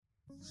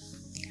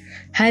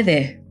Hi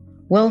there.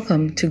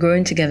 Welcome to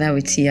Growing Together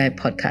with CI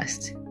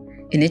podcast.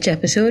 In each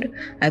episode,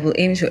 I will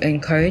aim to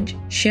encourage,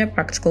 share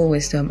practical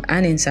wisdom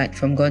and insight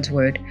from God's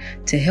Word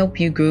to help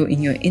you grow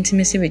in your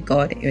intimacy with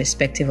God,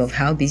 irrespective of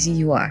how busy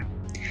you are.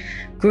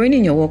 Growing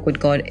in your walk with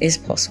God is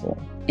possible.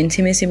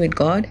 Intimacy with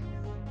God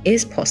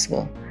is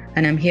possible.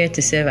 And I'm here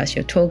to serve as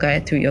your tour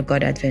guide through your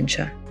God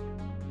adventure.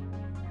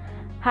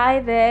 Hi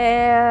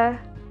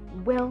there.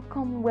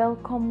 Welcome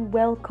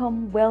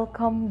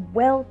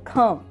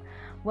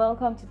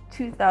to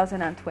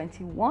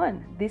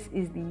 2021. This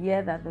is the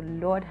year that the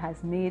Lord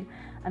has made,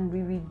 and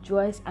we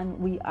rejoice and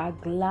we are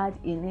glad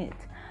in it.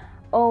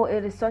 Oh,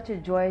 it is such a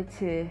joy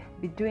to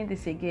be doing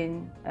this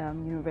again,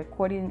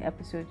 recording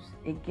episodes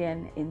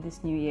again in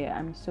this new year.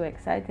 I'm so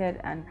excited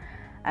and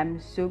I'm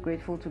so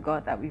grateful to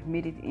God that we've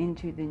made it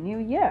into the new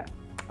year.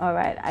 All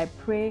right, I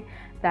pray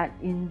that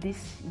in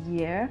this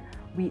year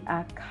we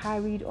are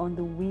carried on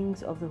the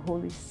wings of the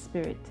Holy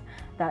Spirit,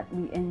 that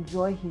we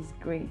enjoy His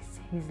grace,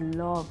 His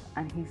love,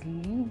 and His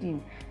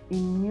leading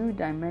in new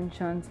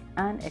dimensions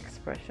and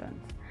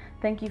expressions.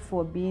 Thank you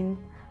for being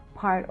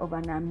part of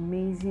an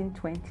amazing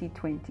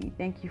 2020.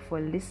 Thank you for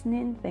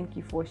listening. Thank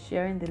you for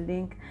sharing the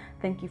link.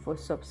 Thank you for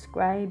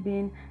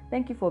subscribing.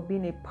 Thank you for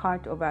being a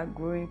part of our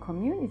growing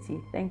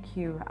community. Thank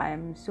you. I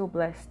am so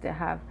blessed to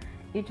have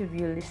each of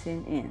you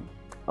listen in.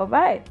 All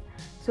right,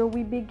 so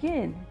we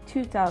begin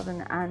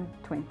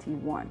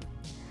 2021.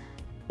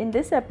 In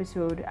this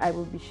episode, I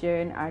will be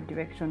sharing our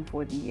direction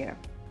for the year.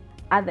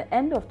 At the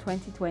end of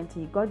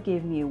 2020, God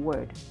gave me a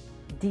word,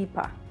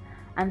 deeper,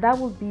 and that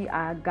will be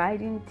our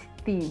guiding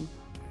theme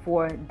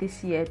for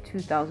this year,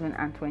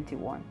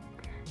 2021.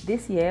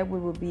 This year, we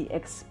will be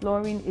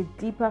exploring a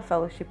deeper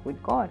fellowship with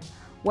God,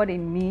 what it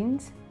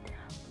means,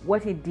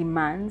 what it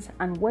demands,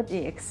 and what the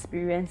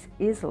experience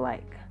is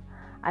like.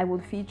 I will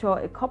feature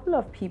a couple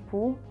of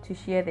people to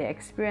share their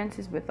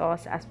experiences with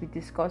us as we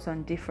discuss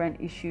on different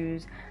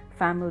issues,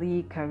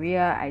 family,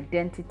 career,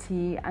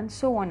 identity, and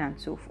so on and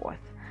so forth.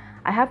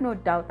 I have no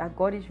doubt that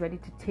God is ready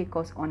to take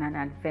us on an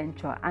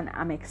adventure, and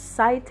I'm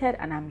excited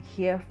and I'm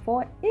here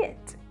for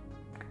it.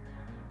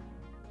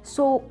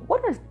 So,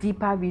 what does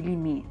deeper really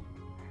mean?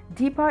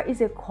 Deeper is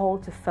a call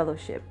to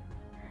fellowship.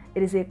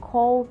 It is a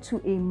call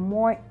to a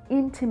more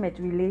intimate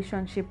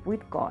relationship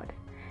with God.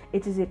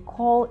 It is a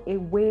call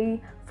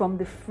away from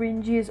the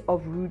fringes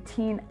of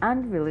routine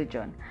and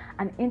religion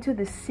and into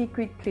the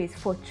secret place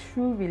for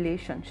true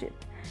relationship,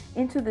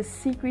 into the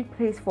secret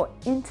place for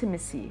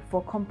intimacy,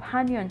 for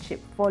companionship,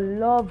 for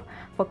love,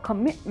 for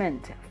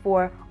commitment,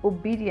 for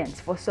obedience,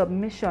 for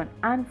submission,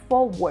 and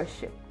for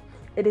worship.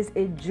 It is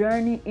a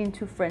journey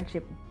into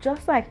friendship,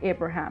 just like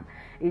Abraham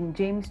in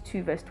James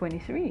 2 verse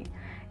 23.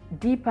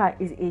 Deeper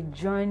is a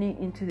journey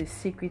into the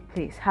secret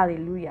place.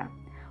 Hallelujah.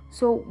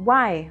 So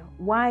why?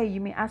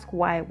 You may ask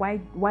why?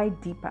 Why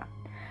deeper?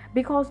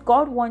 Because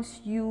God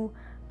wants you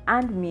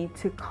and me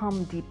to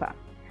come deeper.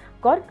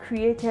 God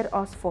created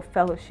us for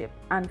fellowship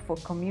and for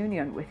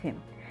communion with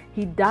Him.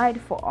 He died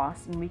for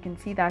us, and we can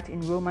see that in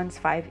Romans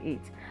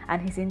 5:8.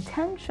 And His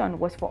intention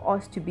was for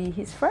us to be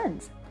His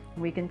friends.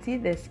 We can see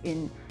this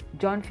in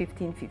John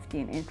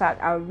 15:15. In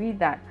fact, I'll read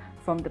that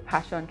from the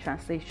Passion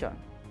Translation.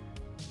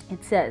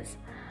 It says,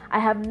 I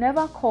have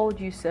never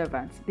called you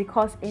servants,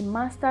 because a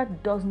master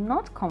does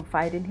not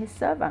confide in his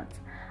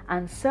servants,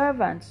 and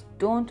servants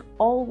don't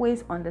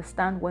always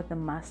understand what the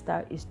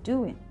master is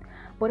doing.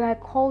 But I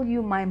call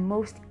you my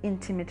most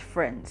intimate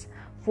friends,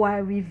 for I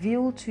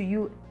reveal to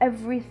you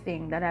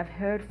everything that I've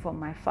heard from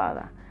my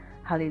Father.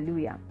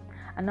 Hallelujah.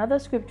 Another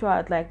scripture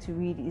I'd like to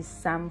read is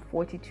Psalm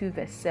 42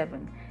 verse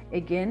 7.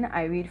 Again,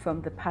 I read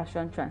from the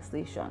Passion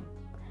Translation.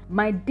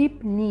 My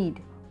deep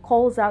need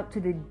calls out to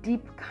the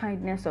deep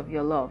kindness of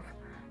your love.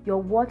 Your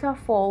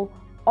waterfall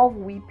of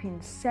weeping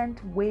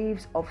sent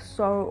waves of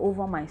sorrow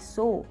over my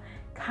soul,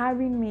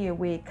 carrying me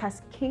away,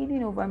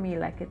 cascading over me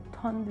like a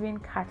thundering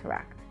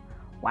cataract.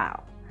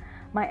 Wow.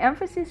 My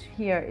emphasis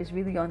here is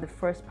really on the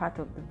first part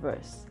of the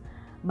verse.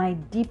 My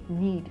deep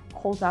need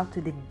calls out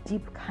to the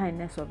deep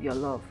kindness of your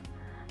love.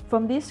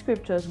 From these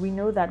scriptures, we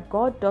know that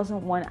God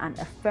doesn't want an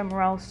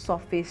ephemeral,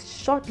 surface,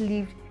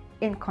 short-lived,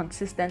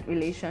 inconsistent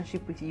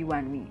relationship with you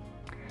and me.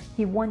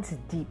 He wants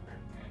deep.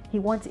 He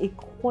wants a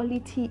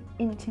quality,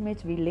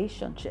 intimate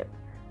relationship.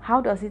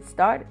 How does it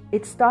start?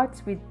 It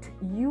starts with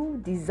you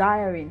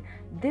desiring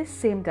this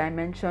same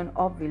dimension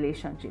of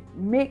relationship,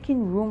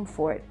 making room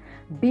for it,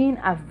 being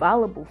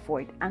available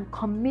for it, and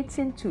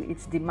committing to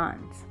its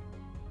demands.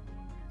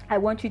 I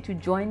want you to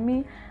join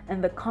me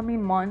in the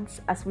coming months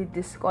as we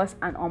discuss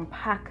and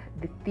unpack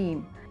the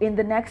theme. In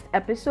the next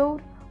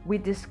episode, we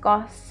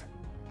discuss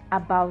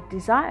about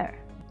desire.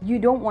 You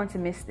don't want to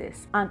miss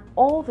this, and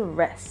all the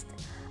rest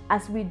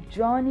as we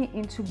journey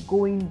into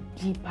going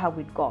deeper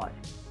with God.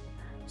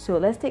 So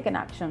let's take an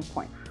action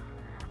point.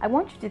 I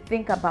want you to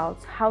think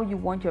about how you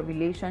want your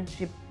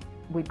relationship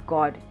with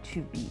God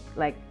to be.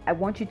 Like, I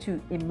want you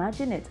to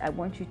imagine it. I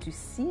want you to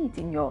see it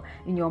in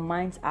your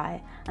mind's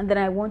eye, and then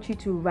I want you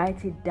to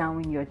write it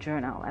down in your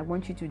journal. I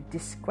want you to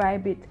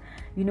describe it,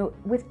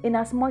 in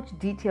as much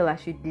detail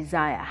as you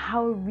desire.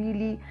 How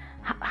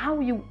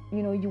you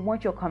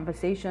want your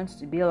conversations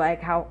to be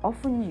like, how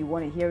often you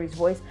want to hear His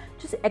voice.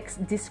 Just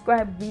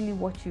describe really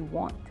what you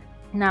want.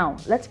 Now,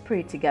 let's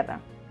pray together.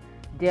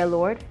 Dear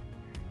Lord,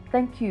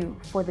 thank you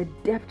for the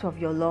depth of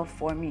your love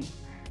for me.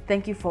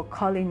 Thank you for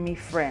calling me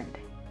friend.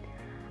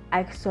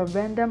 I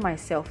surrender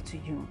myself to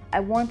you. I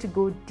want to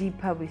go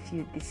deeper with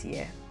you this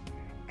year.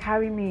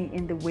 Carry me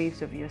in the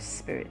waves of your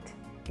Spirit.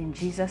 In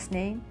Jesus'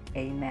 name,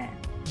 amen.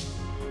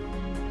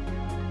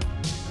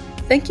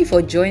 Thank you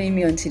for joining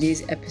me on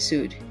today's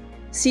episode.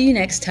 See you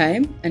next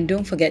time, and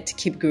don't forget to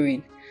keep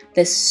growing.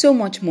 There's so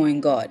much more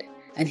in God,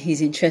 and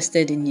He's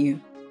interested in you.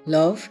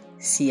 Love,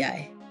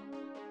 CI.